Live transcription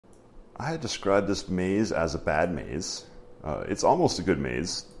I had described this maze as a bad maze. It's almost a good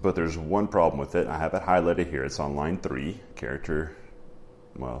maze, but there's one problem with it. I have it highlighted here. It's on line 3, character,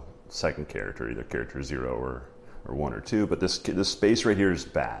 well, second character, either character 0 or 1 or 2, but this space right here is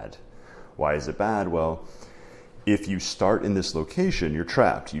bad. Why is it bad? Well, if you start in this location, you're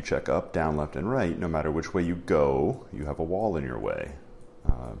trapped. You check up, down, left, and right. No matter which way you go, you have a wall in your way.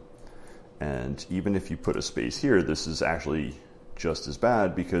 And even if you put a space here, this is actually just as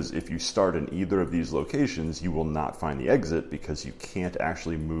bad, because if you start in either of these locations, you will not find the exit because you can't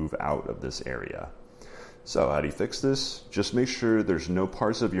actually move out of this area. So how do you fix this? Just make sure there's no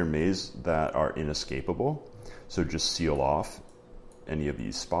parts of your maze that are inescapable. So just seal off any of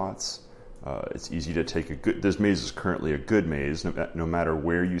these spots. It's easy to take this maze is currently a good maze. No matter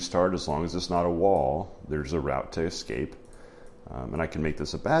where you start, as long as it's not a wall, there's a route to escape. And I can make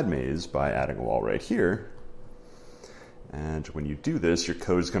this a bad maze by adding a wall right here. And when you do this, your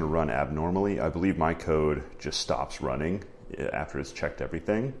code is going to run abnormally. I believe my code just stops running after it's checked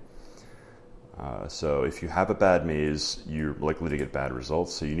everything. So if you have a bad maze, you're likely to get bad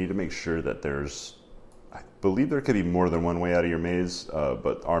results. So you need to make sure that I believe there could be more than one way out of your maze,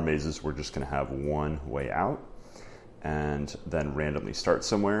 but our mazes, we're just going to have one way out and then randomly start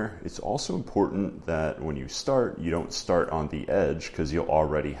somewhere. It's also important that when you start, you don't start on the edge, because you'll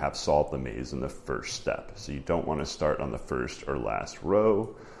already have solved the maze in the first step. So you don't want to start on the first or last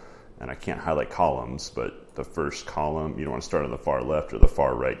row. And I can't highlight columns, but the first column, you don't want to start on the far left or the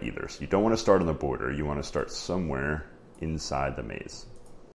far right either. So you don't want to start on the border. You want to start somewhere inside the maze.